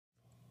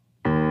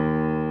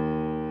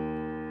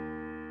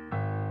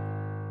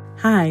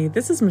Hi,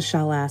 this is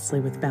Michelle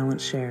Astley with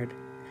Balance Shared,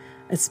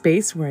 a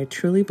space where I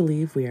truly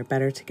believe we are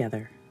better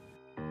together.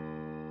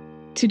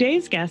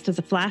 Today's guest is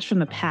a flash from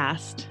the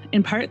past.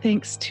 In part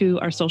thanks to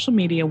our social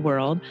media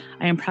world,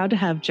 I am proud to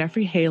have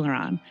Jeffrey Haler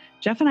on.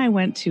 Jeff and I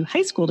went to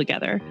high school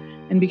together,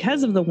 and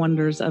because of the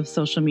wonders of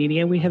social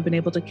media, we have been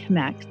able to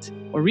connect,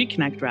 or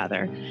reconnect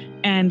rather.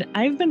 And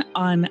I've been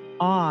in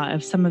awe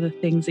of some of the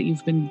things that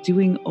you've been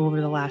doing over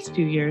the last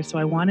few years, so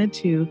I wanted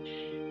to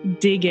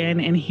dig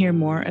in and hear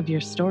more of your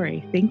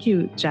story. Thank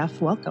you,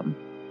 Jeff. Welcome.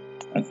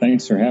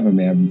 Thanks for having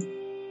me.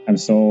 I'm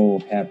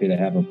so happy to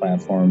have a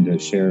platform to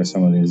share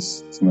some of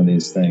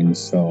these things.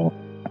 So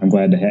I'm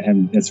glad to have,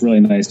 and it's really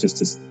nice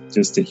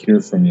just to hear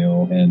from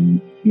you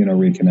and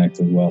reconnect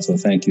as well. So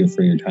thank you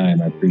for your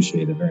time. I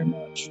appreciate it very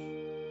much.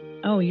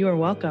 Oh, you are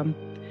welcome.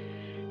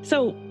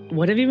 So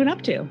what have you been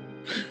up to?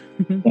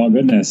 Well,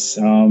 goodness.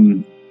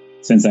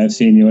 Since I've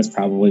seen you, it's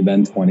probably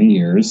been 20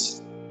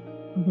 years.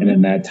 Mm-hmm. And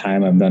in that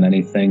time, I've done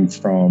anything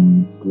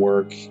from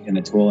work in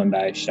a tool and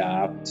die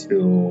shop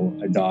to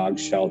a dog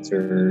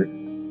shelter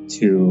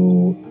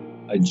to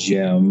a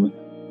gym,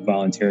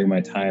 volunteering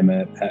my time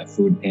at pet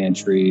food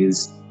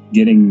pantries,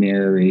 getting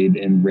married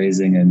and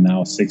raising a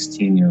now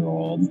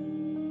 16-year-old,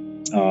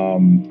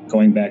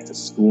 going back to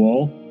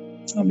school,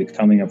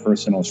 becoming a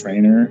personal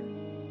trainer,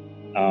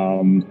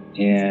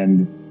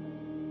 and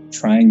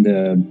trying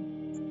to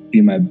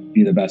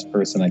be the best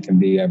person I can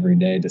be every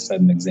day to set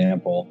an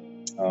example.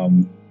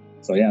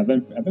 So yeah, I've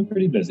been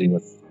pretty busy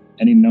with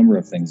any number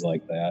of things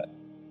like that.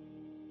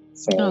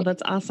 So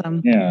that's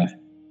awesome. Yeah.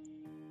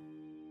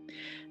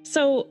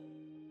 So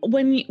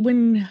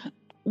when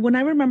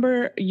I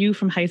remember you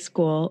from high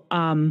school,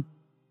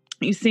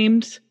 you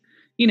seemed,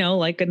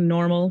 like a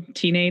normal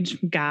teenage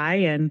guy.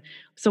 And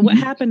so what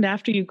happened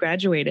after you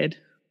graduated?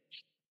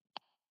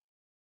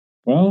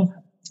 Well,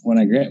 when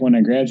I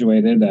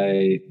graduated,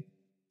 I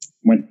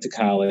went to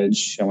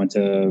college. I went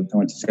to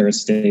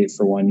Ferris State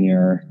for 1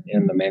 year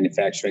in the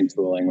manufacturing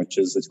tooling, which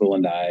is the tool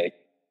and die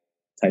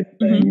type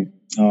thing.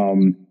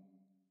 Mm-hmm.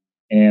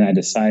 And I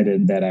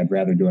decided that I'd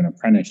rather do an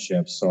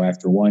apprenticeship. So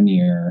after 1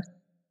 year,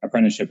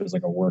 apprenticeship is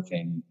like a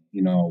working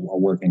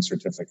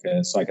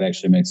certificate. So I could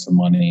actually make some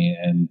money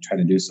and try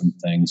to do some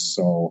things.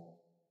 So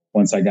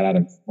once I got out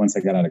of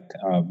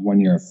 1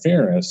 year of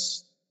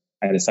Ferris,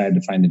 I decided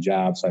to find a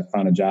job. So I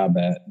found a job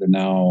at the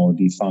now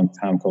defunct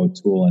Tomco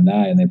Tool and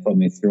Die, and they put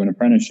me through an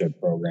apprenticeship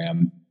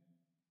program.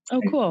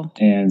 Oh, cool.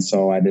 And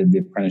so I did the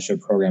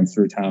apprenticeship program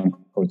through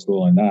Tomco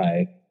Tool and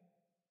Die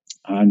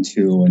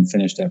onto and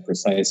finished at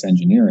Precise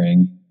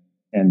Engineering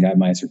and got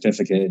my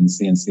certificate in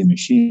CNC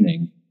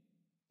machining.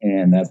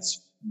 And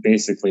that's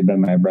basically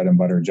been my bread and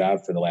butter job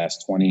for the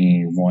last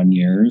 21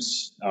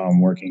 years,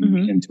 working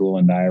in tool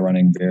and die,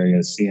 running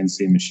various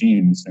CNC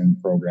machines and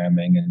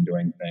programming and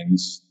doing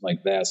things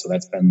like that. So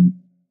that's been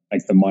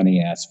like the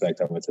money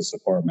aspect of it to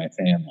support my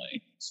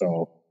family.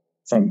 So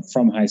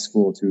from high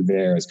school to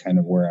there is kind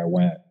of where I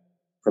went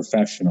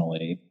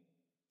professionally.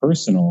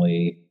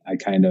 Personally, I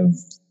kind of,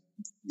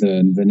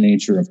 the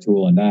nature of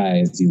tool and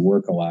die is you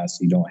work a lot, so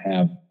you don't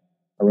have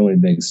a really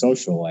big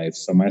social life.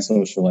 So my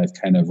social life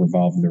kind of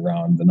revolved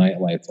around the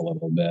nightlife a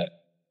little bit,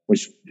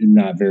 which is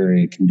not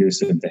very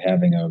conducive to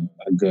having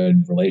a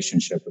good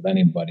relationship with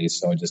anybody.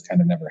 So it just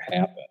kind of never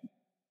happened.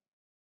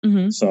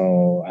 Mm-hmm.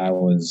 So I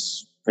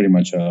was pretty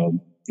much a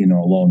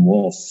lone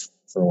wolf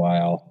for a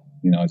while,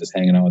 just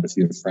hanging out with a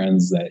few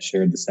friends that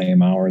shared the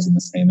same hours and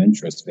the same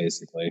interests,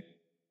 basically.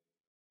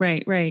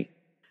 Right.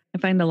 I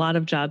find a lot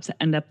of jobs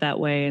end up that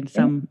way in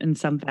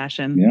some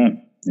fashion. Yeah,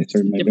 they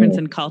certainly difference do.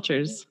 In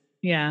cultures.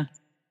 Yeah.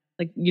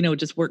 Like,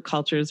 just work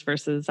cultures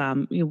versus,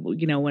 how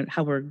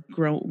we're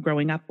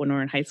growing up when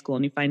we're in high school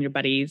and you find your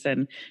buddies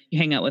and you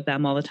hang out with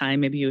them all the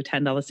time. Maybe you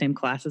attend all the same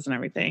classes and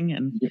everything.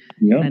 And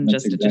then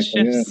it just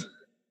shifts.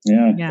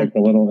 Yeah.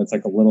 It's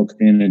like a little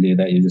community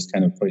that you just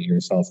kind of put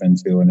yourself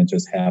into and it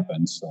just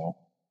happens. So.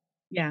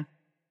 Yeah.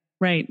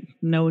 Right.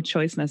 No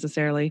choice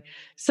necessarily.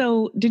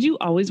 So did you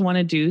always want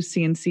to do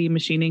CNC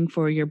machining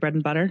for your bread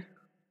and butter?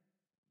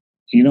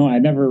 I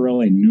never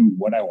really knew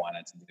what I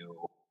wanted to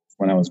do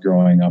when I was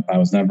growing up. I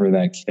was never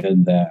that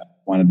kid that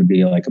wanted to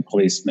be like a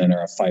policeman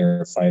or a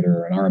firefighter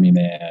or an army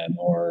man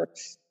or,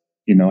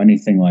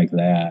 anything like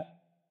that.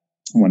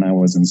 When I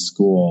was in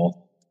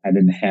school, I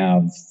didn't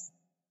have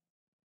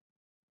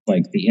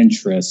like the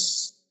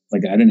interests.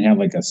 Like I didn't have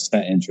like a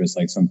set interest.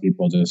 Like some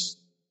people just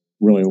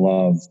really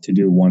love to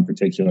do one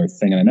particular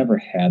thing. And I never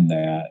had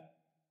that.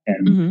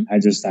 And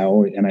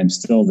and I'm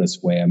still this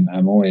way.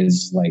 I'm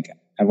always like,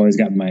 I've always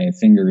got my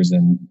fingers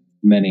in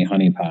many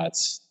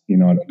honeypots,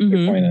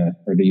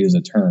 to use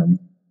a term.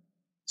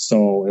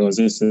 So it was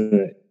just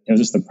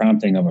the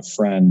prompting of a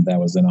friend that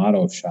was an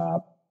auto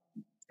shop,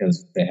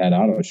 because they had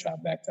auto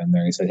shop back then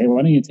there. He said, "Hey,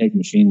 why don't you take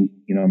machine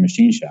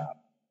shop?"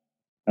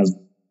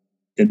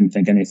 Didn't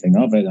think anything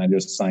of it. And I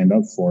just signed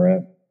up for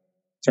it.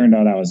 Turned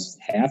out I was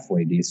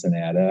halfway decent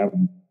at it.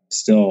 I'm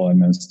still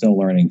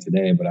learning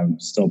today, but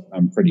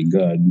I'm pretty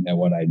good at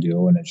what I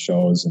do, and it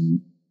shows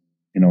in,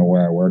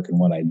 where I work and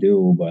what I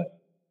do. But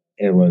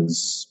it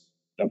was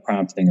a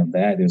prompting of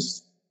that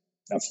is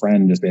a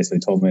friend just basically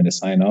told me to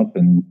sign up,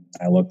 and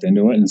I looked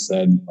into it and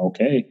said,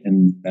 okay.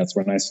 And that's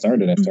when I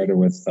started. I started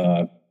with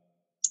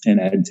an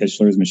Ed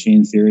Tischler's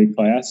machine theory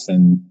class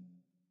and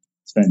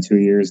spent 2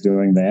 years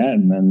doing that.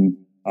 And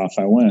then off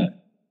I went.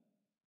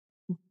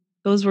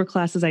 Those were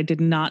classes I did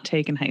not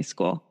take in high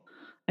school.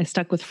 I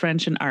stuck with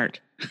French and art.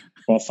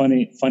 Well,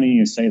 funny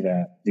you say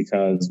that,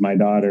 because my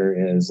daughter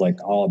is like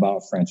all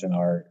about French and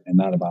art and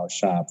not about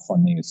shop.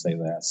 Funny you say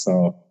that.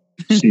 So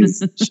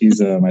she's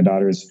my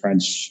daughter's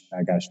French.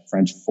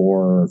 French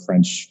 4 or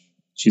French.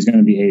 She's going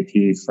to be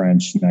AP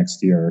French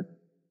next year.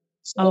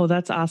 So,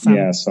 that's awesome.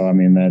 Yeah. So, I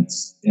mean,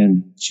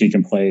 and she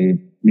can play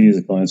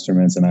musical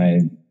instruments, and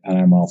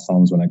I'm all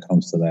thumbs when it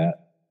comes to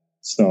that.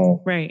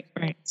 So, right.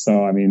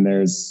 So, I mean,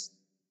 there's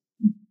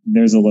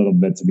a little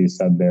bit to be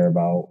said there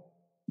about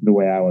the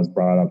way I was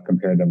brought up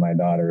compared to my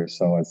daughter.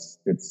 So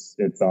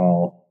it's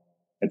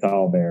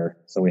all there.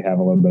 So we have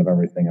a little bit of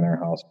everything in our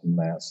house from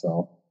that.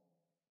 So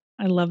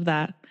I love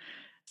that.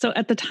 So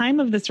at the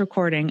time of this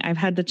recording, I've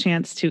had the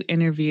chance to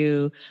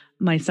interview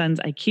my son's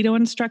Aikido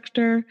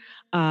instructor,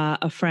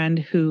 a friend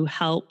who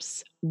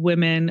helps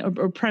women,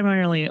 or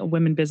primarily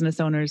women business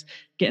owners,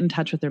 get in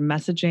touch with their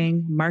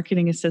messaging,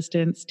 marketing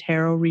assistants,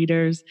 tarot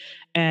readers,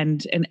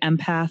 and an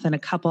empath, and a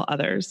couple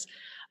others.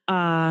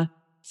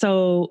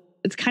 So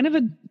it's kind of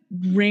a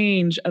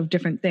range of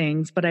different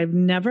things, but I've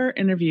never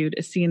interviewed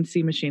a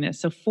CNC machinist.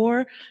 So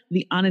for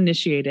the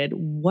uninitiated,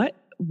 what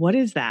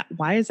is that?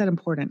 Why is that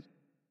important?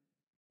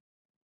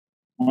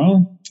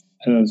 Well,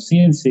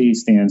 CNC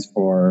stands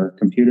for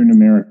computer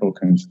numerical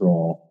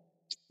control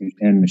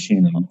and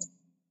machining.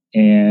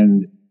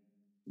 And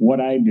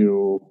what I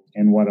do,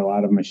 and what a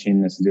lot of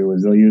machinists do,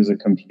 is they'll use a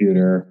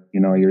computer,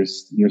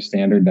 your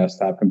standard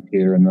desktop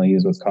computer, and they'll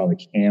use what's called a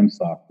CAM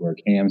software.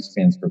 CAM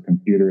stands for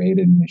computer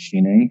aided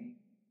machining.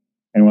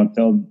 And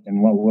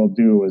what we'll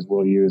do is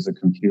we'll use a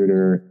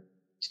computer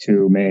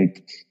to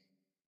make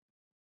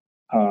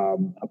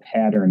a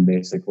pattern,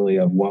 basically,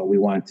 of what we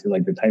want to,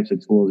 like the types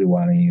of tools we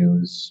want to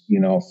use.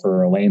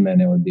 For a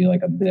layman, it would be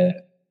like a bit,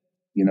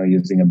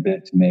 using a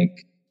bit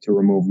to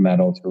remove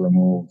metal, to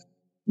remove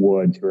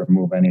wood, to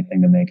remove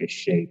anything to make a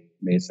shape,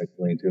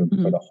 basically, to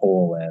put a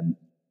hole in,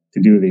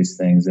 to do these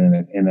things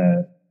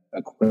in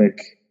a quick,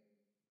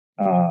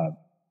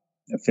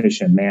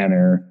 efficient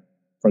manner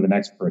for the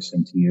next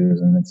person to use.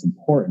 And it's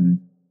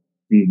important.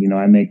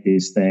 I make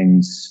these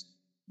things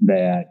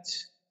that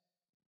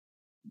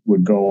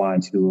would go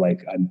on to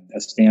like a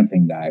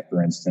stamping die,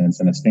 for instance,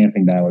 and a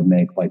stamping die would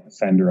make like the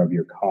fender of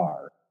your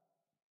car.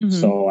 Mm-hmm.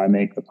 So I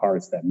make the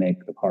parts that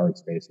make the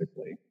parts,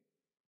 basically.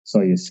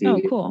 So you see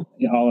cool.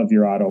 All of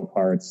your auto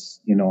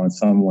parts, in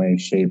some way,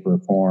 shape, or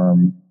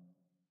form,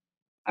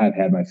 I've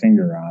had my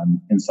finger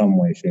on in some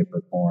way, shape,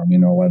 or form,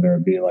 whether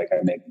it be like I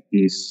make a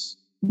piece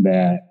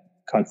that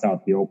cuts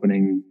out the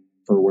opening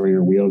for where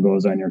your wheel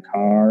goes on your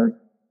car,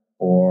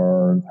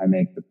 or I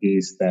make the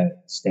piece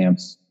that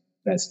stamps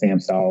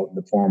out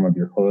the form of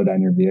your hood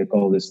on your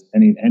vehicle. This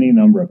any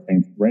number of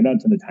things, right out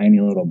to the tiny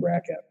little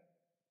bracket.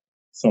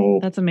 So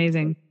that's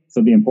amazing.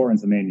 So the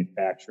importance of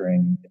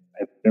manufacturing,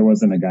 if there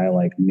wasn't a guy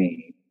like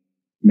me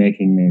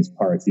making these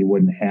parts, you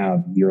wouldn't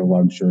have your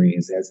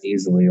luxuries as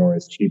easily or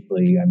as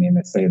cheaply. I mean,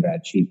 I say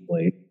that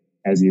cheaply,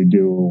 as you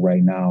do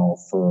right now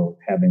for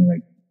having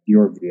like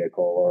your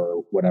vehicle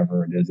or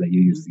whatever it is that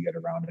you use to get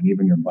around, and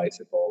even your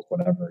bicycles,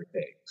 whatever it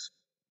takes.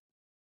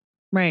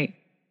 Right.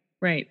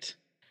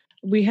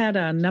 We had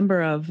a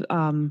number of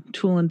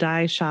tool and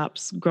die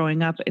shops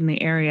growing up in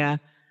the area.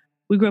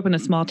 We grew up in a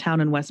small town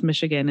in West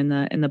Michigan,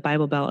 in the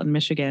Bible Belt in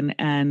Michigan,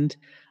 and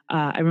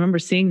I remember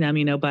seeing them,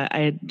 but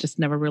I just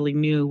never really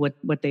knew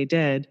what they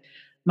did.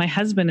 My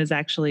husband is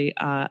actually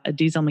a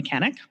diesel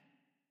mechanic,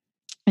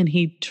 and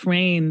he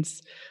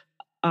trains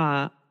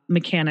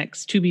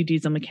mechanics to be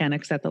diesel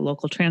mechanics at the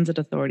local transit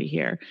authority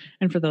here.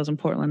 And for those in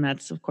Portland,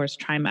 that's of course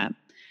TriMet.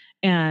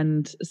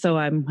 And so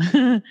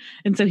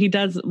and so he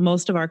does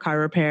most of our car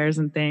repairs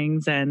and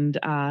things. And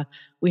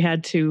we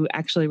had to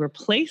actually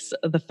replace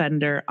the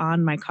fender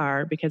on my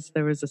car because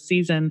there was a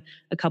season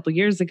a couple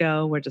years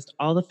ago where just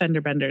all the fender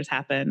benders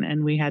happen,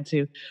 and we had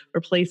to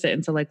replace it.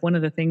 And so like one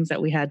of the things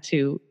that we had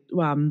to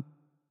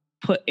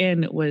put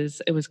in it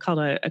was called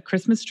a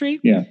Christmas tree.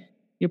 Yeah.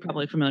 You're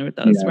probably familiar with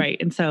those, right?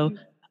 And so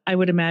I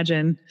would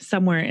imagine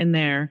somewhere in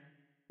there,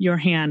 your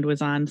hand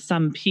was on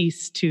some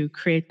piece to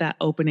create that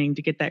opening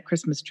to get that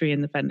Christmas tree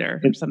in the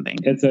fender or something.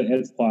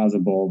 It's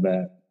plausible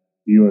that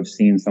you have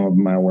seen some of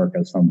my work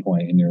at some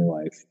point in your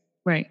life.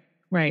 Right.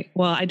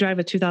 Well, I drive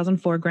a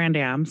 2004 Grand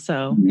Am,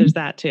 so there's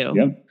that too.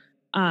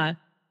 Yep.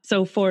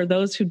 So for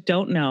those who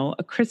don't know,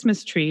 a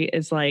Christmas tree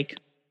is like,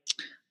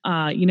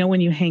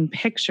 when you hang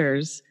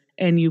pictures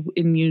and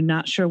you're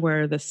not sure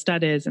where the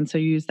stud is, and so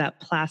you use that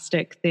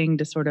plastic thing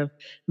to sort of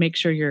make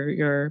sure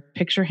your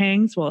picture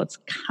hangs. Well, it's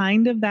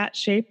kind of that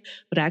shape,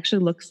 but it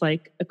actually looks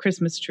like a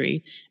Christmas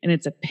tree, and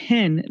it's a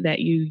pin that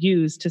you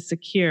use to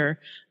secure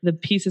the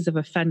pieces of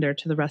a fender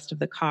to the rest of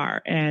the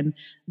car. And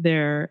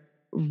they're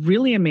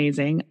really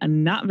amazing, a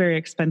not very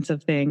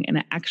expensive thing, and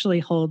it actually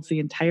holds the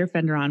entire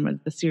fender on with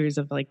a series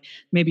of like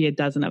maybe a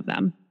dozen of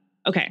them.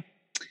 Okay.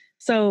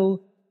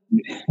 So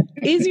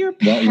is your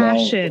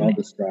passion... well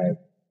described.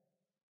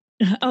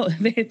 Oh,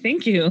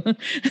 thank you.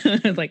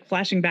 It's like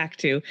flashing back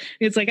to,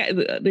 it's like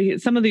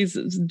some of these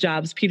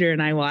jobs Peter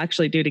and I will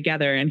actually do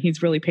together, and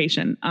he's really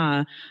patient.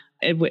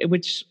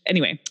 Which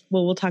anyway,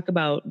 we'll talk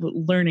about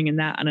learning in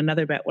that on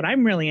another bit. What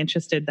I'm really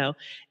interested though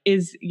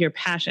is your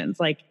passions.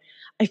 Like,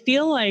 I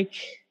feel like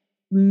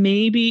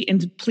maybe,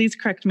 and please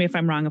correct me if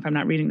I'm wrong, if I'm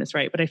not reading this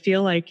right, but I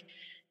feel like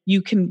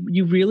you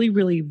really,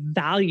 really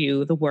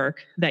value the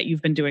work that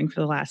you've been doing for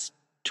the last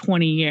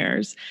 20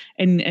 years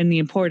and the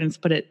importance,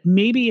 but it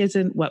maybe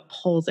isn't what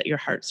pulls at your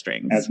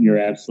heartstrings. You're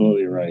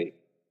absolutely right.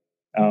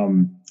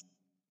 And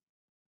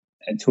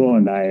Tool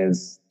and I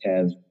is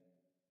as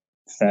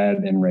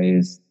fed and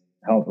raised,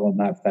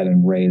 not fed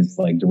and raised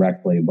like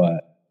directly,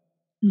 but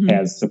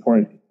has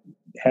support,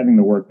 having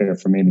the work there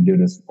for me to do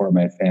to support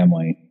my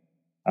family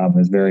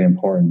is very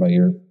important, but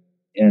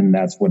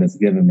that's what it's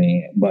given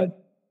me. But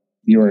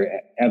you're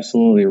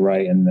absolutely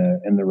right in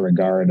the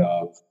regard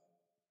of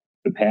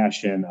the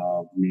passion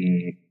of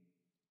me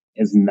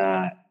is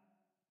not,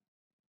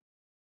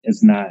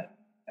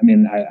 I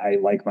mean, I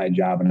like my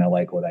job and I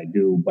like what I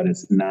do, but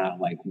it's not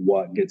like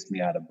what gets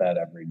me out of bed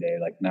every day.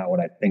 Like not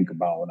what I think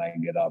about when I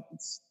get up.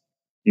 It's,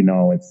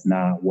 it's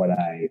not what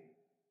I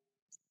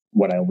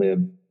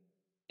live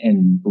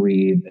and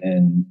breathe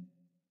and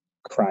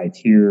cry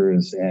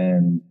tears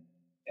and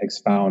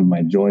expound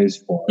my joys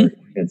for.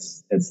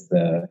 It's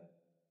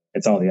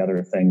all the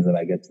other things that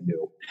I get to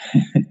do.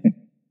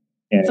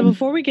 So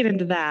before we get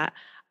into that,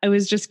 I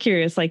was just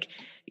curious, like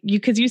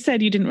because you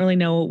said you didn't really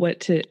know what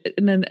to,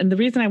 and the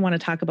reason I want to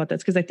talk about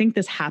this, because I think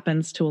this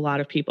happens to a lot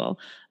of people.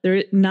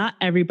 Not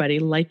everybody,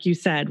 like you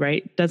said,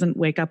 right, doesn't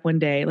wake up one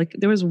day. Like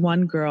there was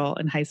one girl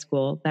in high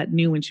school that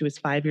knew when she was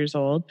 5 years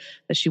old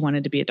that she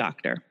wanted to be a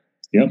doctor.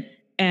 Yep.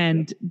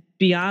 And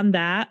beyond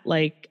that,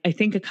 like, I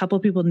think a couple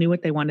of people knew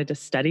what they wanted to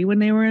study when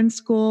they were in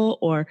school,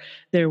 or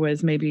there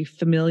was maybe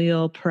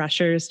familial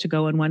pressures to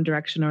go in one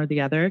direction or the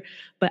other,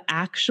 but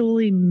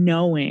actually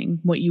knowing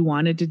what you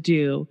wanted to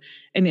do.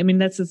 And I mean,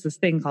 that's just this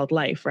thing called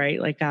life, right?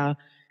 Like,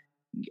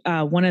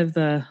 one of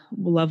the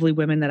lovely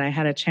women that I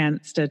had a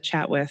chance to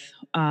chat with,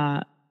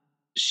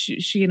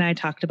 she and I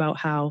talked about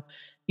how,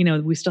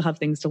 we still have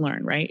things to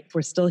learn, right? If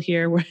we're still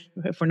here,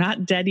 if we're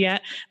not dead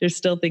yet, there's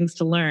still things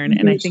to learn.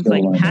 And I think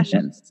like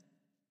passions,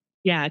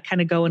 kind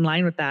of go in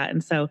line with that.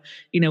 And so,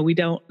 we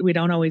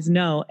don't always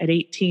know at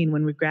 18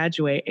 when we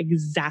graduate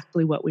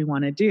exactly what we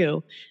want to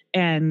do.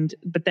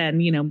 But then,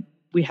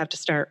 we have to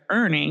start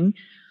earning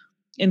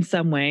in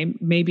some way.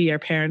 Maybe our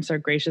parents are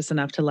gracious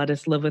enough to let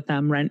us live with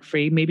them rent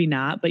free, maybe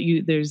not, but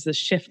there's this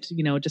shift,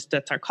 just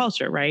that's our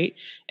culture. Right.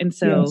 And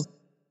so yes.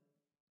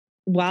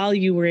 While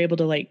you were able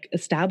to like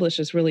establish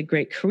this really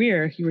great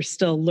career, you were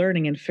still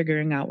learning and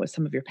figuring out what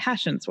some of your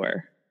passions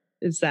were.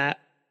 Is that?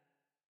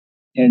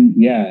 And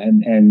yeah,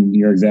 and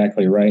you're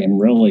exactly right. And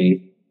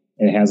really,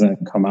 it hasn't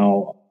come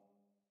out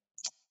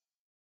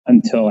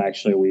until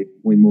actually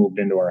we moved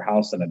into our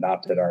house and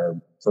adopted our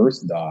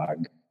first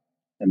dog.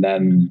 And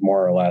then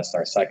more or less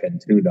our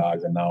second 2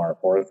 dogs and now our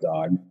 4th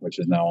dog, which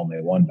is now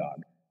only 1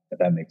 dog, if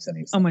that makes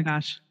any sense. Oh my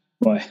gosh.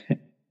 But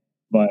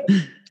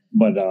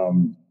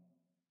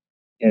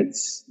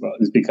it's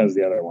because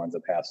the other ones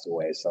have passed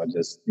away. So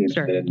just,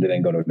 sure. they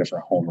didn't go to a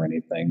different home or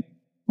anything.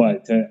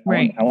 But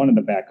right. I wanted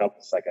to back up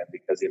a second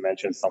because you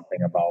mentioned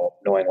something about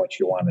knowing what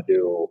you want to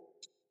do,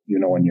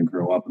 when you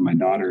grow up. And my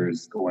daughter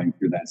is going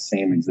through that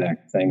same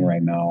exact thing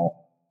right now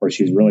where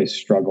she's really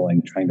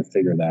struggling trying to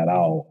figure that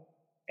out.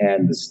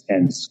 And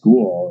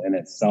school in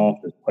itself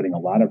is putting a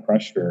lot of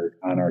pressure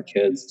on our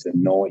kids to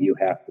know what you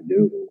have to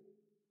do,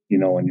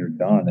 when you're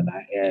done.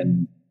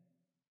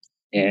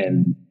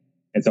 And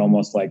it's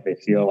almost like they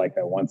feel like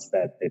that once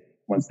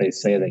they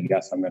say that,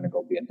 yes, I'm going to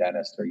go be a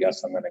dentist, or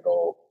yes, I'm going to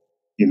go,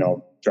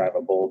 drive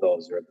a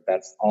bulldozer,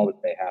 that's all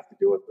that they have to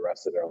do with the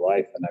rest of their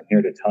life. And I'm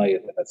here to tell you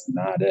that that's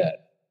not it.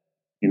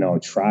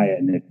 Try it.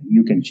 And if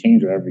you can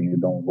change whatever you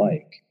don't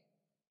like.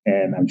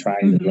 And I'm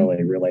trying to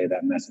really relay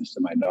that message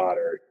to my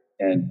daughter.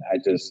 And I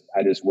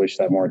just wish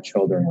that more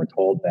children were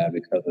told that,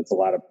 because it's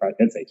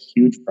it's a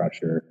huge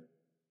pressure.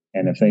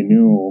 And if they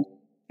knew,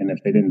 and if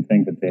they didn't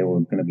think that they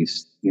were going to be,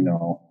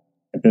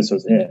 if this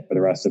was it for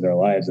the rest of their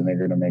lives and they're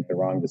going to make the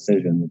wrong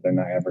decision, that they're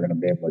not ever going to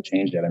be able to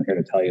change that. I'm here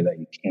to tell you that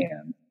you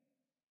can.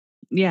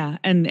 Yeah.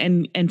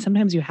 And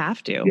sometimes you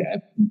have to. Yeah.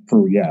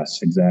 Yes,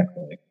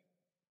 exactly.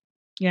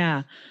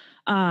 Yeah.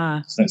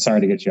 So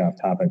sorry to get you off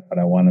topic, but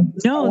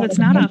that's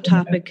not off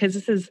topic, because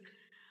this is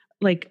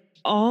like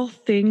all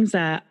things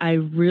that I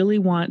really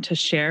want to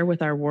share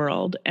with our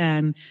world.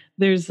 And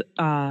there's,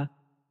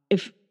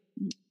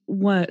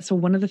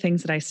 one of the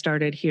things that I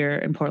started here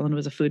in Portland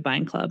was a food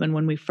buying club. And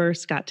when we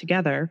first got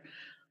together,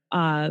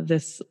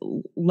 this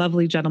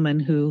lovely gentleman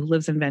who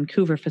lives in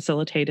Vancouver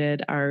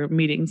facilitated our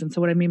meetings. And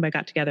so what I mean by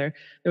got together,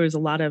 there was a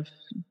lot of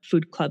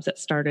food clubs that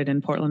started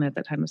in Portland at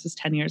that time. This was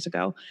 10 years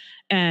ago.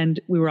 And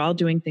we were all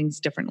doing things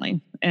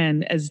differently,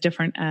 and as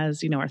different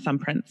as, our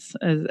thumbprints,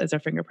 as our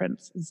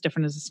fingerprints, as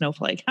different as a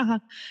snowflake.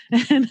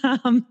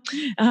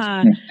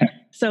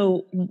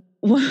 So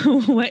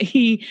what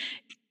he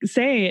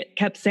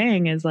kept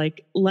saying is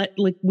like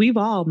we've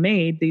all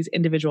made these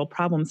individual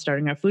problems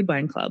starting our food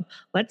buying club.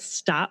 Let's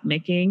stop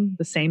making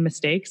the same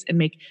mistakes and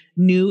make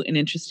new and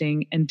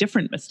interesting and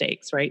different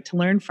mistakes, right? To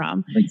learn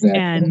from. Exactly.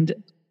 And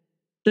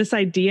this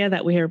idea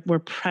that we're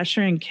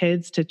pressuring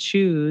kids to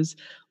choose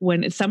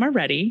when some are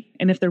ready,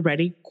 and if they're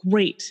ready,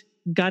 great,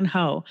 gun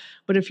ho.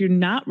 But if you're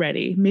not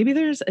ready, maybe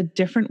there's a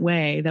different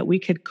way that we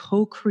could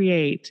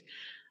co-create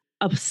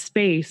a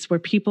space where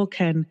people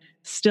can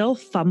still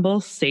fumble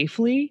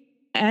safely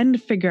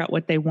and figure out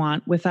what they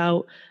want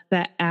without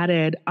that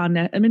added on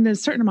that. I mean, there's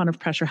a certain amount of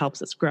pressure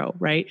helps us grow,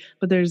 right?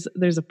 But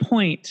there's a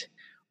point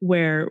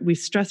where we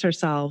stress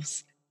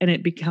ourselves and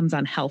it becomes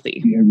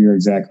unhealthy. You're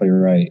exactly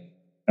right.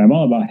 I'm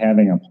all about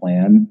having a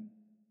plan,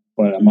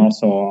 but I'm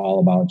also all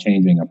about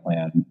changing a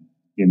plan.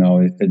 You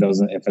know, if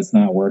it's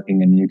not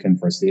working and you can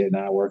foresee it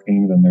not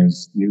working, then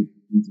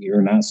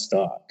you're not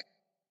stuck.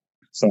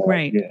 So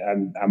right. Yeah,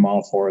 I'm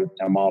all for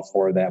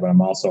that, but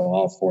I'm also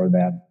all for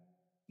that,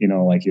 you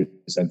know, like you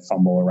said,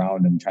 fumble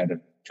around and try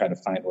to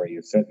find where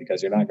you fit,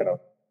 because you're not gonna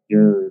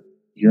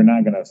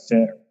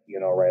fit, you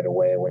know, right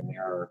away when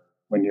you're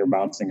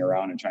bouncing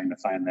around and trying to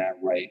find that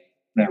right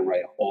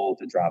hole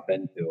to drop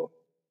into.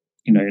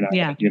 You know,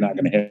 you're not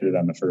gonna hit it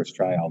on the first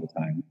try all the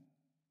time.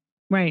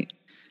 Right.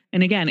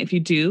 And again, if you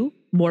do,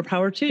 more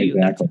power to you.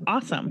 Exactly. That's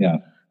awesome. Yeah.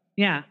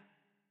 Yeah.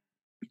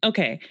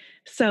 Okay.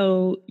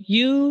 So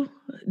you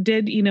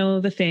did, you know,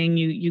 the thing,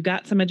 you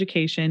got some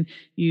education,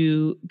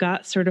 you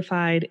got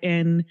certified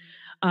in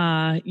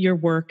your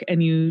work,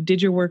 and you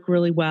did your work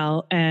really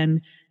well. And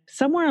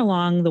somewhere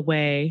along the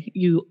way,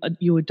 you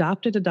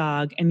adopted a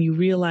dog, and you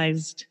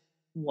realized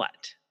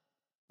what?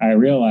 I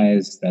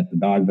realized that the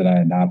dog that I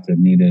adopted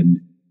needed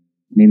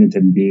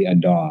to be a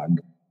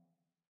dog.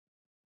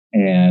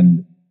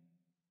 And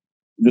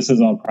this is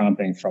all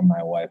prompting from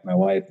my wife. My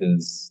wife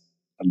is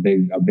a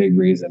big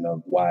reason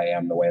of why I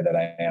am the way that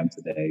I am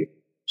today.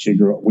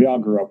 We all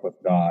grew up with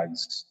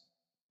dogs.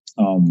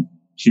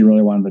 She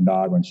really wanted the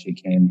dog when she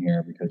came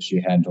here because she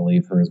had to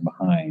leave hers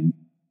behind.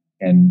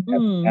 And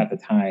at the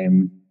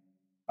time,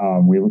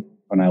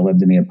 when I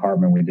lived in the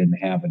apartment, we didn't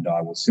have a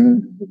dog.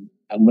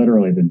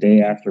 Literally the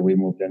day after we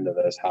moved into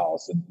this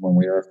house, and when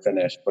we were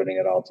finished putting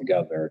it all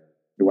together,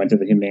 we went to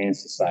the Humane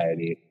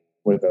Society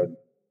with a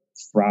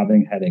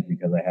throbbing headache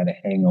because I had a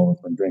hangover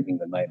from drinking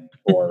the night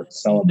before,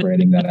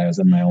 celebrating that I was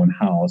in my own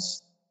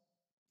house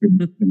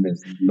in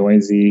this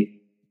noisy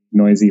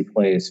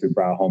place. We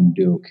brought home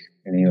Duke,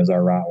 and he was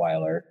our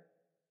Rottweiler,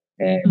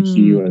 and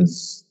he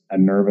was a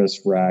nervous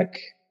wreck,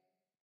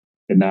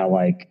 did not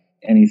like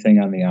anything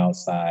on the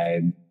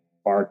outside,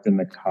 barked in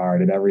the car,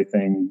 did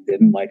everything,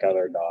 didn't like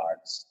other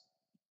dogs.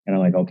 And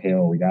I'm like, okay,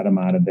 well, we got him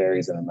out of there.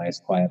 He's in a nice,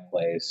 quiet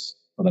place.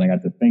 But then I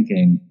got to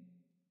thinking,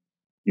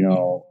 you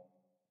know,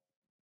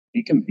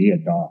 he can be a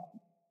dog.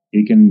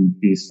 He can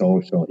be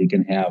social. He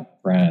can have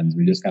friends.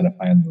 We just got to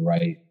find the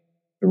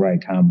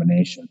right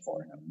combination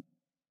for him.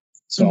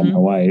 So my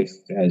wife,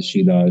 as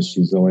she does,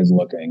 she's always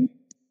looking, you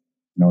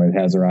know, it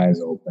has her eyes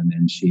open,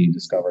 and she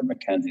discovered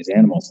Mackenzie's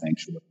Animal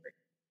Sanctuary.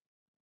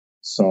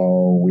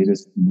 So we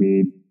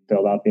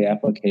filled out the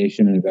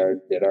application and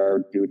did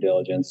our due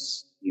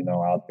diligence, you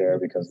know, out there,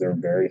 because they're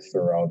very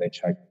thorough. They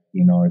check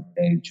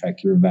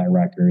your vet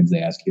records. They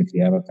ask you if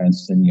you have a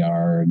fenced-in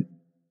yard.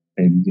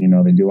 They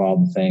do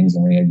all the things,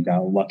 and we had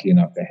got lucky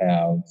enough to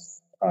have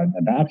an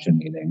adoption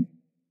meeting.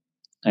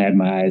 I had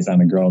my eyes on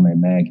a girl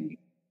named Maggie,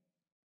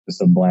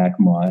 just a black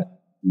mutt,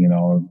 you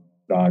know,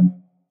 dog,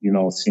 you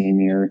know,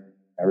 senior.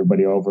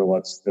 Everybody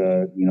overlooks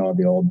the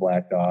old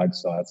black dog.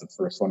 So that's the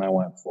first one I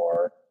went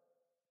for.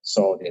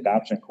 So the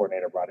adoption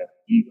coordinator brought in a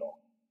beagle,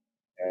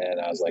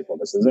 and I was like, well,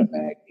 this isn't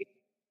Maggie.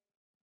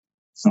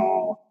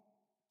 So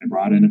they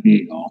brought in a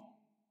beagle,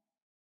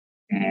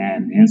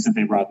 and the instant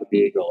they brought the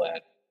beagle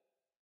in,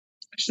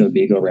 the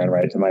beagle ran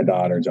right to my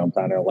daughter, jumped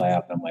on her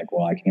lap. And I'm like,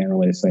 well, I can't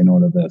really say no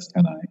to this,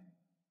 can I?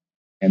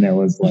 And it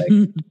was like,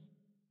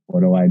 what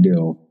do I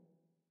do?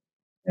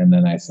 And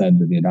then I said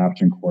to the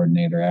adoption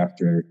coordinator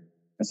after,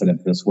 I said,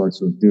 if this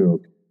works with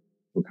Duke,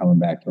 we're coming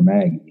back for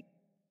Maggie.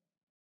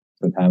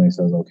 So Tommy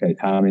says, okay,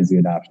 Tommy's the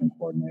adoption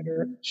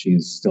coordinator.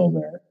 She's still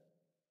there.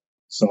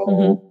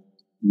 So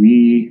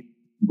we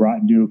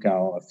brought Duke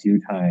out a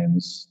few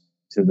times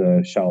to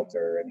the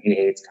shelter, and he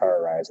hates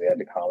car rides. We had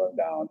to calm him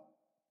down.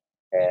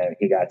 And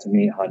he got to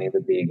meet Honey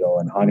the Beagle,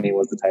 and Honey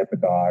was the type of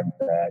dog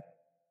that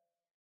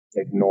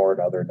ignored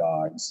other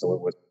dogs. So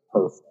it was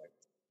perfect.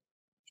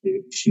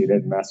 She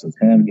didn't mess with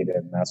him. He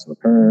didn't mess with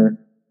her.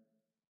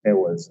 It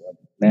was a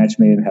match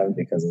made in heaven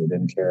because they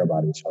didn't care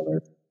about each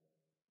other.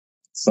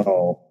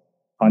 So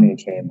Honey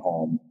came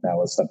home. That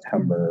was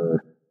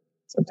September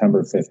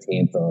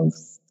 15th of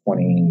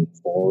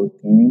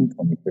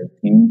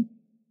 2013.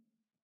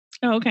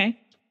 Oh, okay.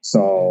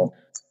 So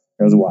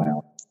it was a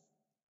while.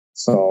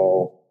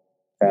 So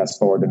fast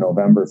forward to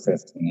November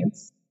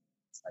 15th,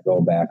 I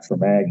go back for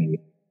Maggie.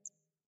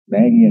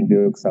 Maggie and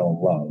Duke fell in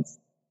love.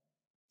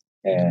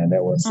 And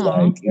it was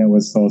it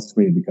was so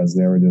sweet because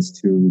they were just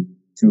two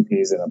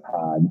peas in a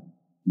pod.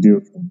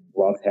 Duke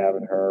loved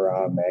having her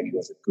around. Maggie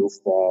was a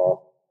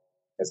goofball.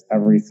 It's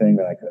everything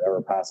that I could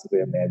ever possibly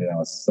imagine. I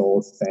was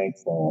so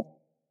thankful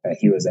that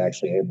he was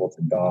actually able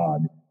to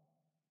dog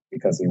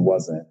because he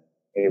wasn't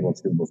able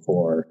to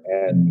before.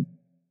 And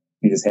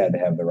he just had to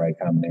have the right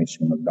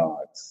combination of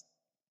dogs.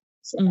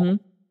 So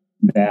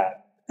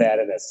that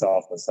in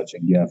itself was such a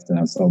gift. And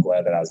I'm so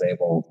glad that I was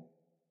able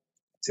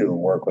to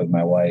work with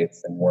my wife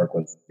and work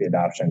with the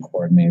adoption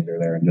coordinator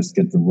there and just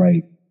get the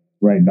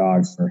right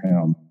dogs for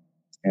him.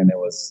 And that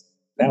was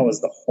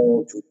the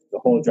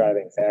whole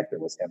driving factor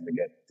was him to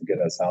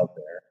get us out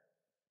there.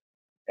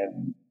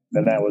 And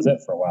then that was it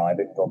for a while. I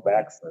didn't go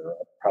back for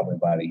probably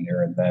about a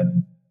year. And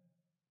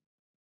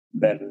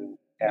then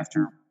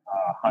after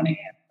Honey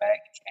and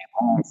Maggie came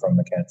home from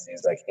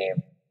Mackenzie's,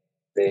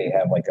 they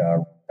have like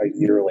a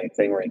yearly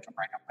thing where you can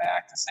bring them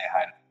back to say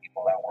hi to the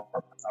people that work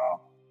with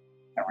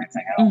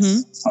everything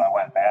else. So I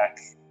went back,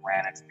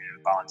 ran into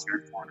the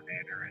volunteer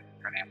coordinator, and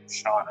her name was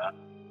Shauna.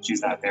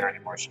 She's not there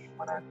anymore. She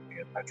went on to be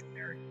a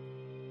veterinarian.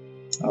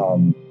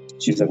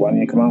 She said, "Why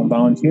don't you come out and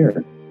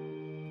volunteer?"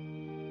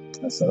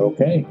 I said,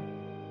 "Okay."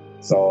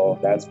 So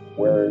that's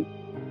where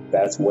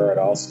it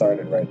all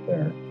started right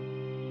there.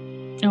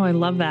 Oh, I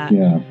love that.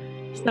 Yeah.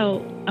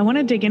 So I want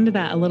to dig into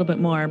that a little bit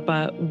more,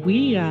 but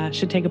we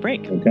should take a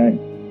break. Okay.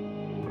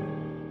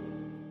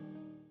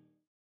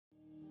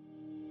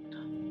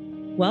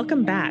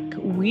 Welcome back.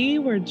 We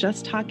were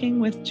just talking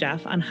with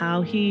Jeff on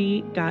how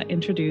he got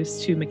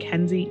introduced to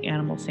Mackenzie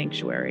Animal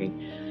Sanctuary.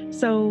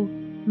 So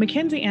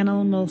Mackenzie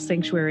Animal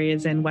Sanctuary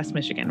is in West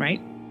Michigan,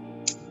 right?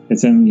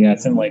 It's in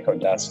Lake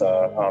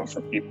Odessa.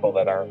 For people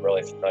that aren't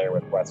really familiar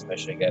with West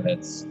Michigan,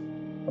 it's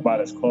about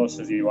as close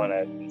as you want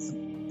to. It's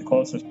the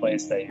closest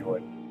place that you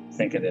would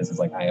think it is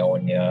like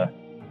Ionia.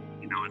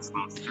 It's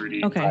about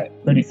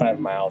 35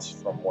 miles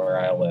from where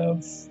I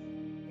live.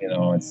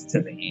 It's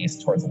to the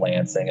east towards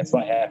Lansing. It's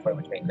about halfway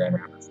between Grand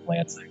Rapids and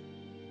Lansing.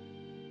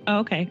 Oh,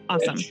 okay.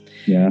 Awesome.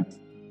 Yeah.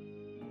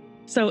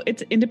 So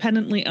it's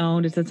independently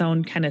owned. It's its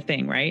own kind of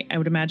thing, right? I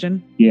would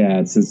imagine. Yeah.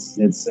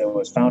 It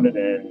was founded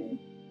in,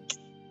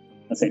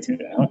 let's say,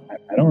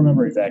 I don't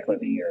remember exactly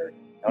the year.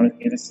 Either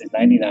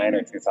 99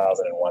 or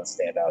 2001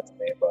 stand out to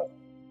me, but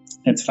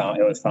it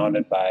was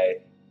founded by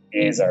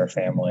the Azar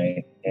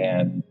family,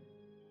 and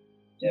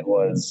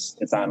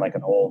it's on like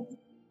an old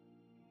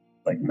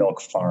like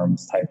milk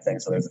farms type thing.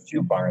 So there's a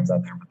few barns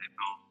out there, but they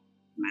built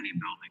many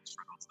buildings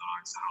for those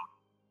dogs. So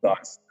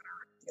dogs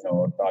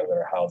that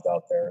are housed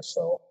out there.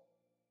 So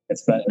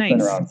it's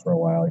been around for a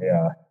while.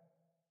 Yeah.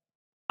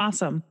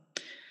 Awesome.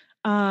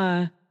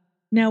 Now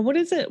what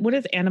is it? What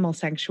does animal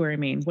sanctuary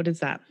mean? What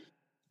is that?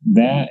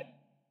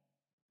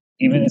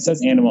 Even it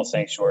says animal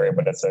sanctuary,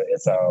 but it's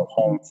a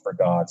home for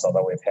dogs,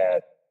 although we've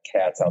had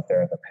cats out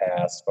there in the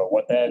past. But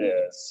what that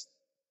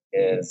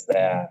is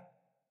that,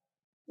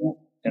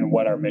 and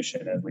what our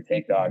mission is, we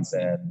take dogs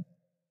in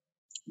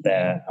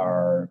that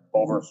are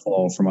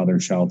overflow from other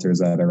shelters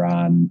that are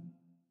on,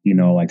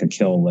 like a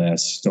kill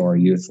list or a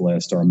youth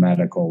list or a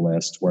medical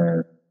list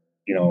where,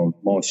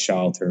 most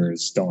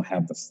shelters don't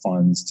have the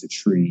funds to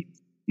treat,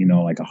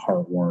 like a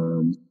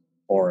heartworm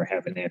or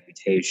have an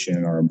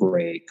amputation or a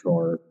break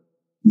or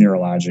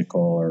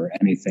neurological or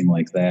anything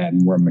like that.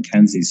 And where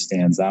Mackenzie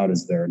stands out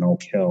is they're no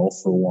kill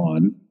for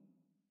one.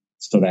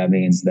 So that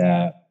means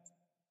that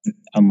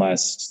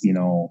unless,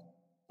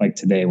 like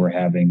today we're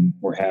having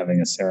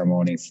a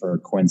ceremony for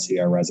Quincy,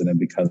 our resident,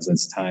 because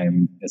it's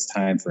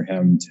time for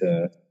him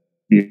to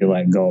be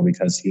let go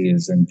because he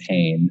is in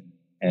pain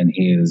and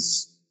he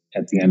is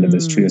at the end of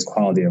this tree. His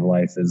quality of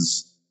life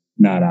is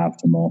not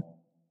optimal.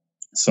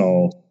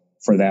 So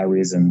for that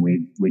reason,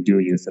 we do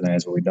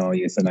euthanize, but we don't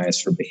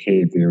euthanize for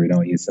behavior. We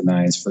don't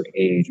euthanize for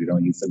age. We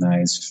don't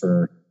euthanize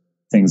for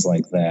things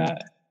like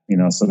that.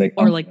 So they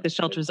or like the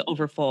shelter's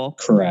overfull.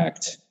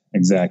 Correct.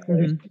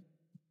 Exactly.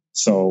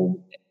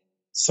 So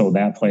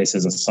that place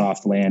is a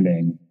soft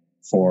landing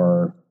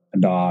for a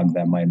dog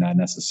that might not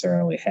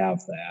necessarily have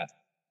that.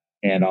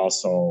 And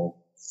also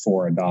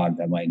for a dog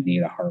that might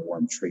need a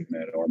heartworm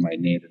treatment or might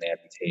need an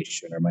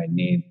amputation or might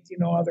need,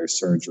 other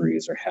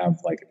surgeries or have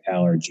like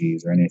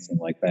allergies or anything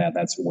like that.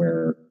 That's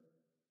where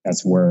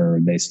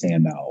they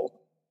stand out.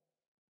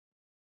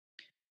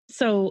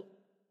 So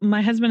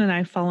my husband and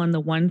I fall in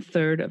the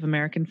 1/3 of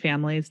American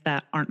families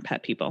that aren't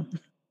pet people.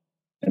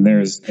 And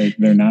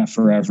they're not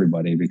for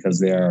everybody because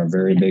they are a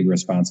very big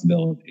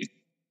responsibility.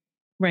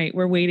 Right.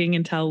 We're waiting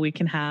until we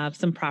can have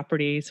some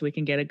property so we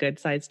can get a good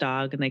sized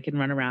dog and they can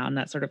run around,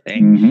 that sort of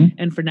thing. Mm-hmm.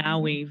 And for now,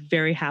 we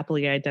very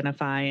happily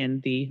identify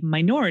in the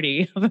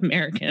minority of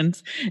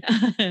Americans.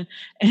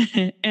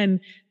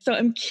 And so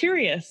I'm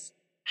curious,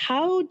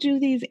 how do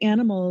these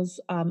animals,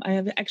 I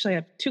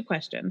have 2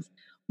 questions.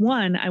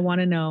 One, I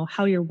want to know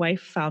how your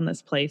wife found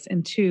this place.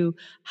 And 2,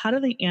 how do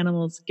the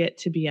animals get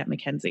to be at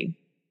Mackenzie?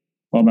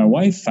 Well, my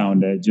wife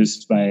found it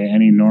just by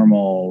any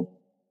normal.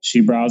 She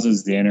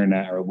browses the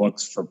internet or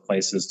looks for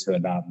places to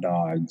adopt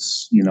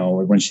dogs,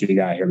 when she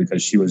got here,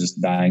 because she was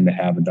just dying to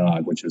have a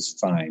dog, which is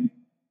fine.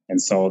 And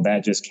so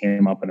that just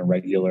came up in a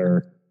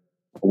regular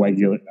like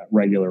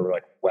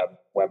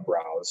web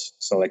browse.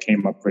 So it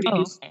came up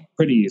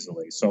pretty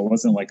easily. So it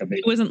wasn't like a big...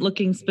 It wasn't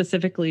looking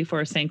specifically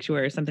for a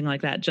sanctuary or something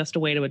like that, just a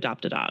way to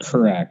adopt a dog.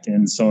 Correct.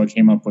 And so it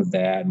came up with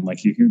that. And like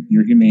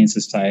your humane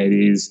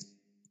societies,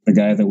 the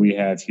guy that we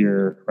have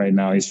here right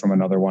now, he's from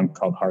another one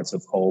called Hearts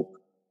of Hope.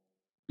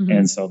 Mm-hmm.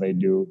 And so they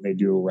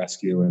do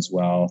rescue as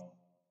well.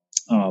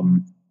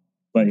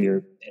 But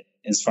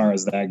as far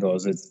as that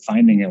goes,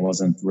 finding it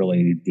wasn't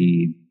really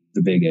the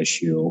big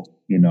issue.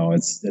 You know,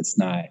 it's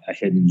not a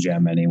hidden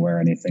gem anywhere,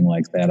 anything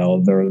like that.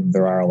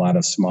 There are a lot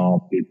of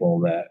small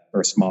people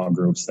or small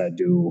groups that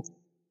do,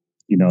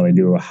 you know, they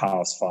do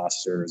house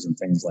fosters and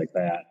things like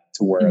that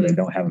to where mm-hmm. they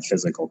don't have a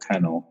physical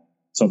kennel.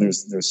 So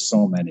there's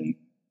so many,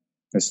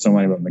 but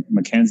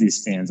Mackenzie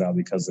stands out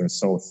because they're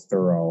so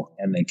thorough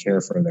and they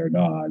care for their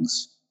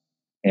dogs,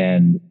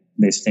 and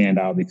they stand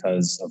out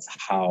because of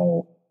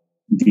how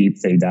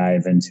deep they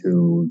dive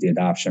into the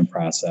adoption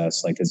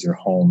process. Like, is your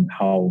home,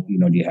 how, you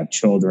know, do you have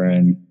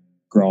children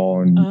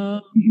grown,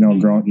 how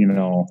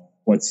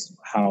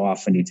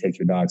often do you take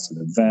your dogs to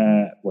the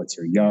vet? What's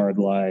your yard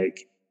like?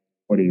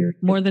 What are your...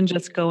 More than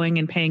just going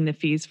and paying the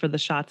fees for the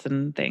shots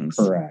and things.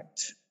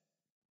 Correct.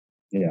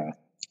 Yeah.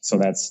 So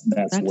that's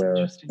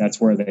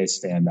where they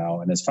stand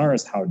out. And as far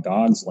as how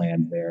dogs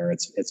land there,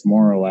 it's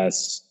more or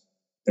less,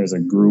 there's a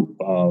group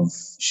of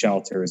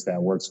shelters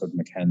that works with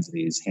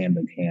Mackenzie's hand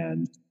in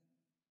hand.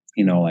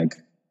 You know, like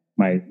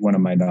one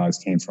of my dogs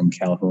came from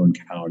Calhoun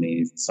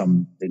County.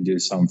 They do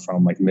some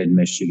from like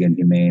Mid-Michigan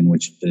Humane,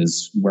 which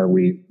is where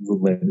we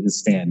live in the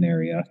Stanton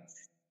area,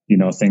 you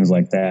know, things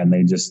like that. And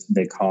they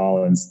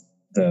call, and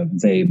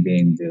they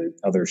being the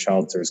other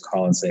shelters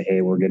call and say,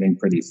 hey, we're getting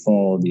pretty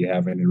full. Do you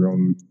have any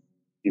room,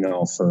 you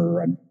know,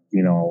 for,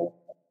 you know,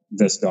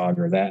 this dog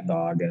or that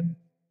dog?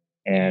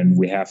 And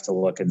we have to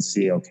look and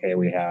see, okay,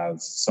 we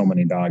have so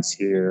many dogs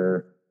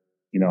here.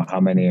 You know, how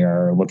many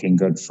are looking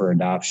good for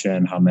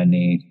adoption? How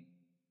many,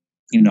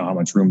 you know, how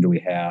much room do we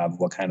have?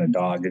 What kind of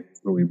dog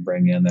do we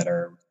bring in that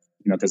are,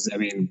 you know, because I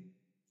mean,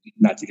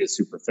 not to get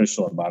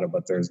superficial about it,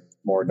 but there's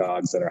more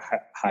dogs that are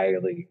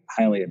highly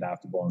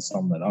adoptable and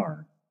some that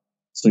aren't.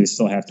 So you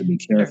still have to be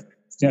careful. Sure.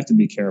 You have to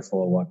be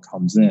careful of what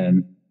comes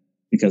in,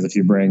 because if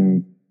you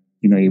bring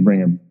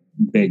a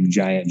big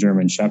giant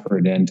German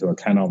Shepherd into a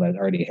kennel that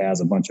already has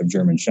a bunch of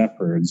German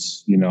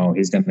Shepherds, you know,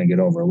 he's going to get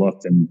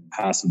overlooked and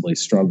possibly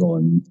struggle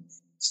and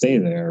stay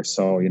there.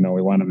 So, you know,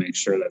 we want to make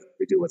sure that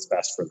we do what's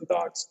best for the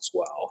dogs as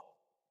well.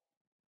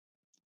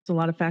 There's a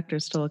lot of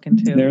factors to look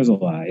into. There's a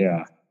lot,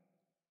 yeah.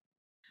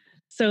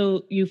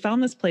 So you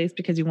found this place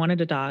because you wanted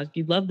a dog,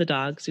 you love the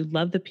dogs, you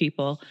love the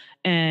people,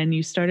 and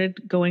you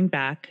started going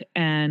back,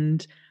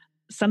 and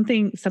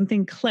something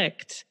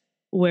clicked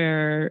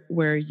where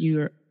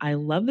I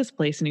love this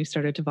place, and you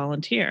started to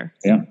volunteer.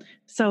 Yeah.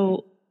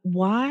 So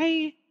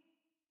what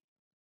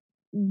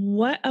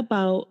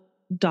about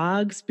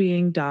dogs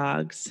being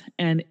dogs,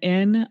 and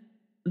in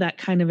that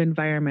kind of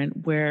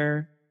environment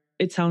where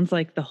it sounds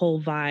like the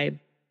whole vibe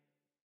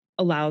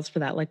allows for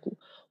that? Like,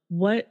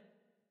 what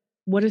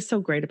is so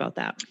great about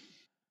that?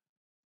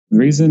 The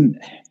reason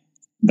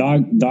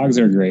dogs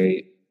are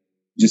great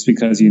just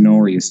because you know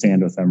where you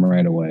stand with them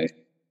right away.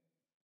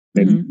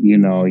 Mm-hmm. You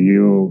know,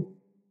 you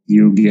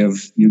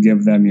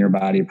give them your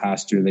body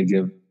posture, they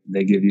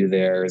give you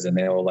theirs, and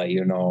they will let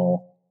you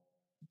know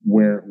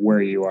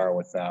where you are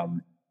with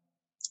them.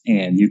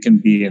 And you can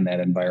be in that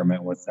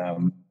environment with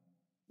them.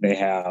 They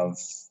have,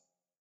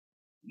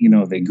 you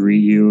know, they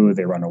greet you,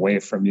 they run away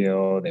from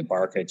you, they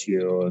bark at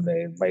you,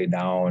 they lay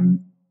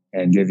down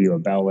and give you a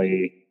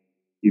belly,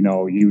 you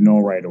know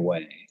right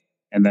away.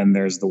 And then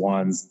there's the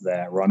ones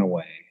that run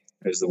away.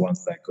 There's the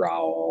ones that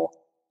growl.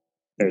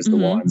 There's the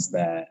ones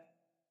that,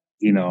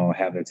 you know,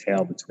 have their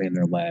tail between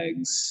their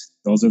legs.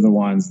 Those are the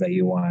ones that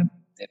you want,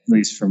 at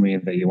least for me,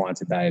 that you want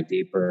to dive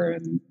deeper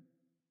and,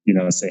 you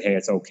know, say, hey,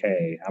 it's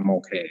okay. I'm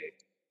okay.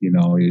 You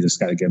know, you just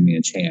got to give me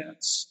a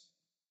chance.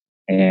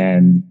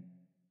 And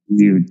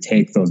you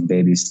take those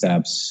baby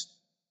steps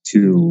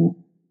to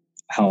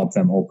help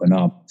them open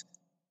up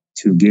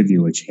to give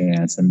you a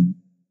chance, and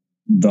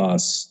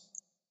thus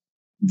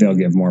they'll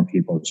give more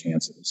people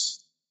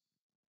chances.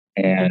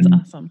 And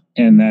that's awesome.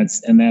 And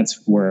that's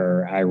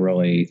where I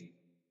really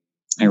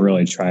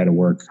try to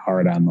work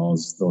hard on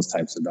those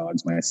types of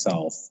dogs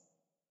myself.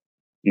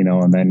 You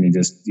know, and then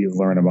you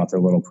learn about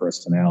their little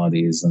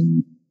personalities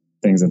and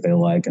things that they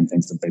like and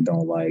things that they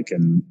don't like.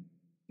 And,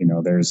 you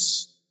know,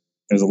 there's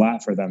a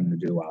lot for them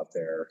to do out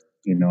there,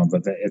 you know,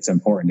 but it's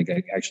important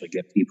to actually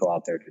get people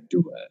out there to do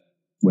it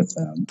with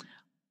them.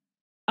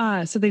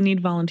 So they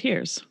need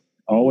volunteers.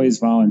 Always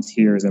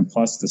volunteers. And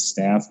plus the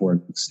staff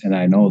works, and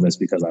I know this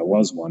because I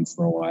was one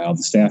for a while,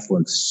 the staff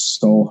works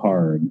so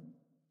hard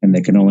and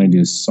they can only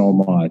do so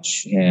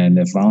much. And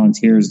if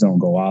volunteers don't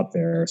go out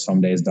there,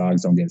 some days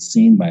dogs don't get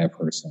seen by a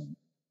person.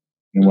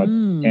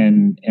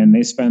 And and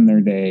they spend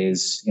their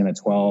days in a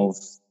 12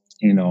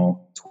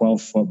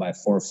 foot by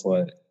 4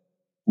 foot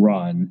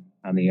run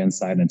on the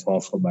inside and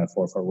 12 foot by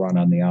 4 foot run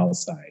on the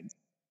outside.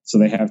 So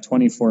they have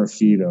 24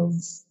 feet of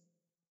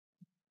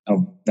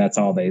that's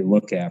all they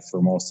look at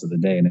for most of the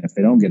day. And if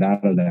they don't get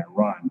out of that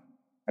run,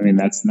 I mean,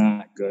 that's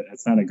not good.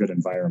 That's not a good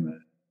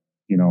environment,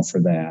 for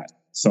that.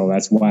 So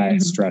that's why I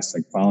stress,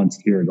 like,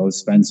 volunteer, go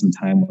spend some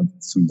time with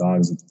some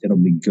dogs. It'll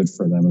be good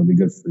for them. It'll be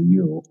good for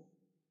you.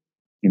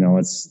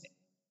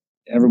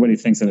 Everybody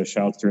thinks that a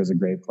shelter is a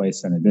great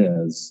place, and it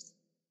is,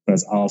 but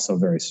it's also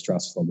very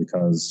stressful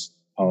because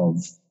of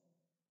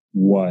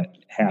what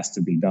has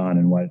to be done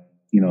and what,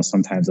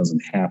 sometimes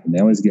doesn't happen. They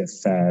always get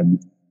fed,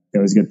 they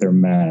always get their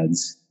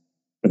meds,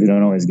 but they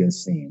don't always get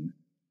seen.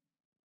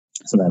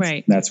 So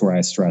that's where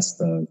I stress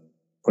the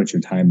put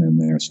your time in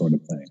there sort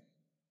of thing.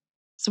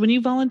 So when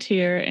you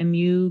volunteer and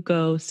you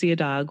go see a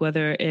dog,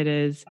 whether it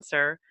is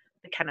the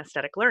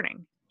kinesthetic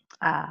learning.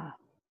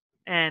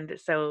 And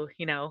so,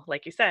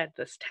 like you said,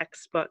 this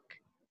textbook.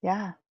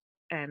 Yeah.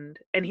 And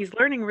he's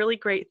learning really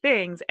great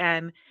things.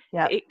 And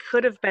it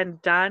could have been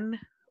done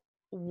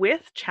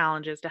with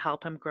challenges to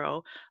help him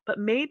grow, but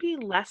maybe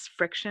less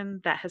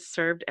friction that has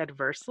served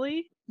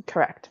adversely.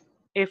 Correct.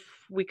 If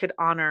we could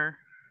honor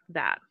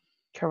that.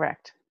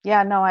 Correct.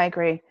 Yeah, no, I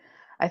agree.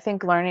 I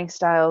think learning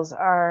styles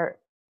are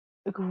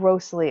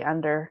grossly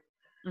under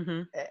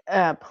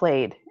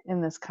played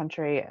in this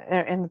country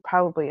and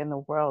probably in the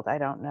world. I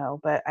don't know,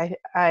 but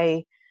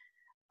I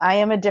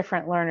am a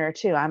different learner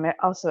too. I'm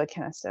also a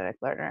kinesthetic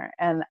learner,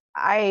 and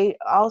I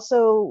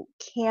also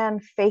can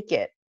fake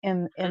it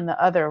in the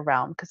other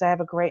realm because I have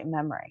a great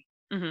memory.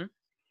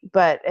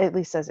 But at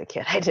least as a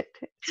kid, I did.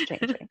 It's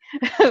changing,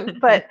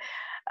 but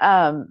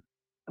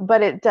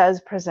it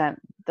does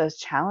present those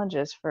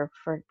challenges for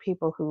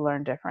people who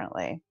learn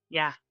differently.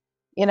 Yeah.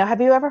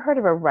 Have you ever heard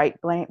of a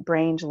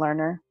right-brained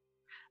learner?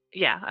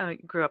 Yeah, I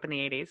grew up in the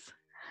 80s.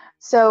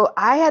 So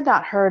I had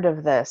not heard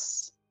of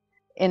this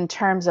in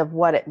terms of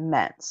what it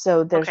meant.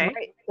 So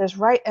there's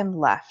right and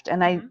left,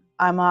 and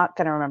I'm not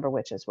going to remember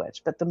which is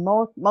which, but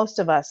most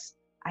of us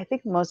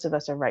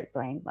are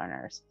right-brained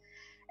learners,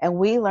 and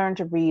we learn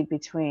to read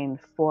between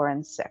 4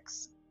 and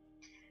 6.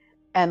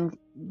 And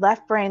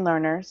left-brain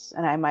learners,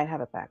 and I might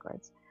have it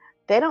backwards,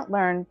 they don't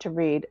learn to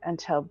read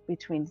until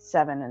between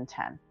 7 and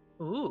 10.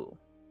 Ooh.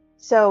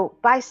 So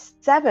by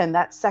 7,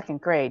 that's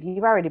second grade,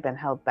 you've already been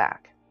held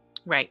back.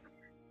 Right.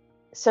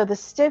 So the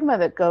stigma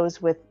that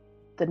goes with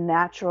the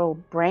natural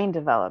brain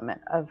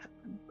development of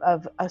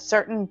a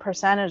certain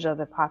percentage of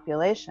the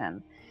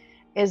population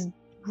is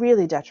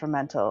really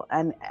detrimental.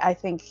 And I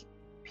think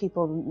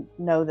people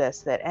know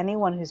this, that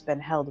anyone who's been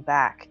held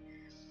back,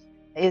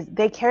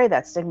 they carry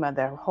that stigma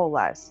their whole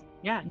lives.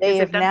 Yeah,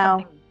 they've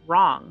done something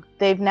wrong.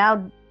 They've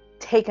now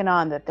taken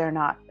on that they're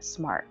not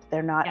smart.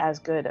 They're not as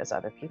good as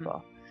other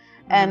people.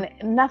 And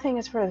nothing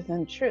is further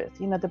than the truth.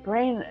 The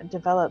brain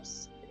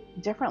develops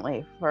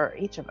differently for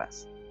each of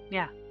us.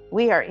 Yeah.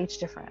 We are each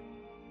different.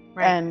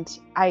 Right. And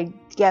I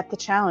get the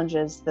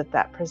challenges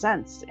that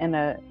presents in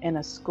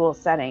a school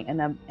setting,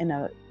 in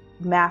a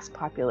mass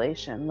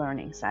population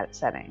learning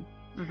setting.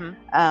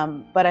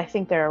 But I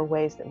think there are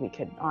ways that we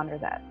could honor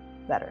that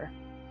better.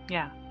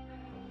 Yeah.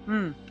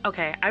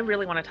 Okay. I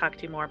really want to talk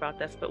to you more about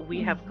this, but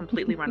we have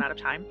completely run out of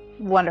time.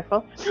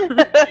 Wonderful.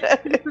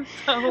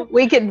 So,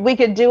 we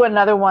could do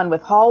another one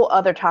with whole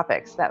other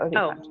topics. That would be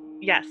fun.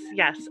 Yes.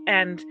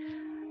 And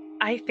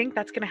I think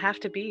that's going to have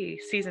to be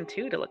season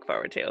 2 to look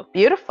forward to.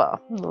 Beautiful.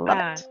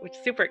 Love it. Which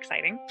is super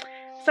exciting.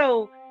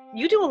 So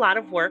you do a lot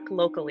of work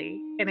locally,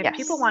 and if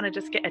people want to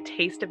just get a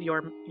taste of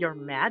your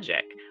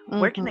magic,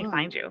 where can they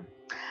find you?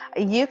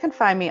 You can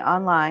find me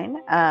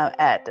online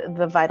at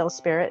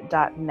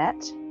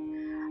thevitalspirit.net.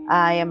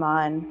 I am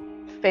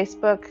on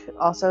Facebook,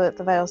 also at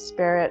The Vital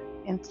Spirit,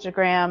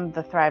 Instagram,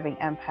 The Thriving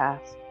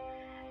Empath.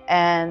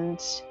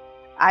 And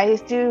I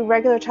do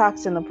regular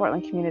talks in the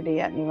Portland community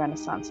at New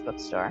Renaissance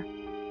Bookstore.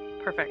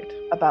 Perfect.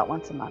 About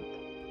once a month.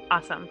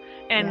 Awesome.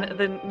 And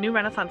the New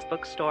Renaissance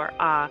Bookstore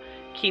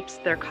keeps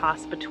their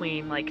costs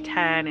between like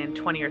 $10 and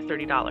 $20 or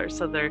 $30.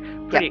 So they're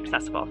pretty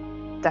accessible.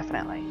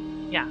 Definitely.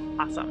 Yeah.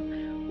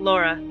 Awesome.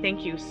 Laura,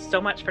 thank you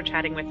so much for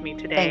chatting with me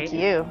today. Thank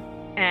you.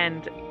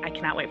 And I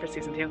cannot wait for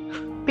season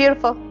 2.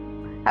 Beautiful.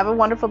 Have a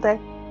wonderful day.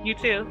 You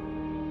too.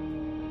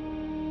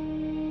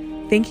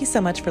 Thank you so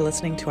much for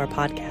listening to our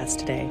podcast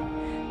today.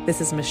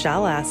 This is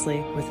Michelle Astley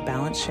with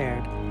Balance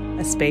Shared,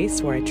 a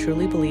space where I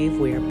truly believe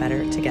we are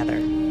better together.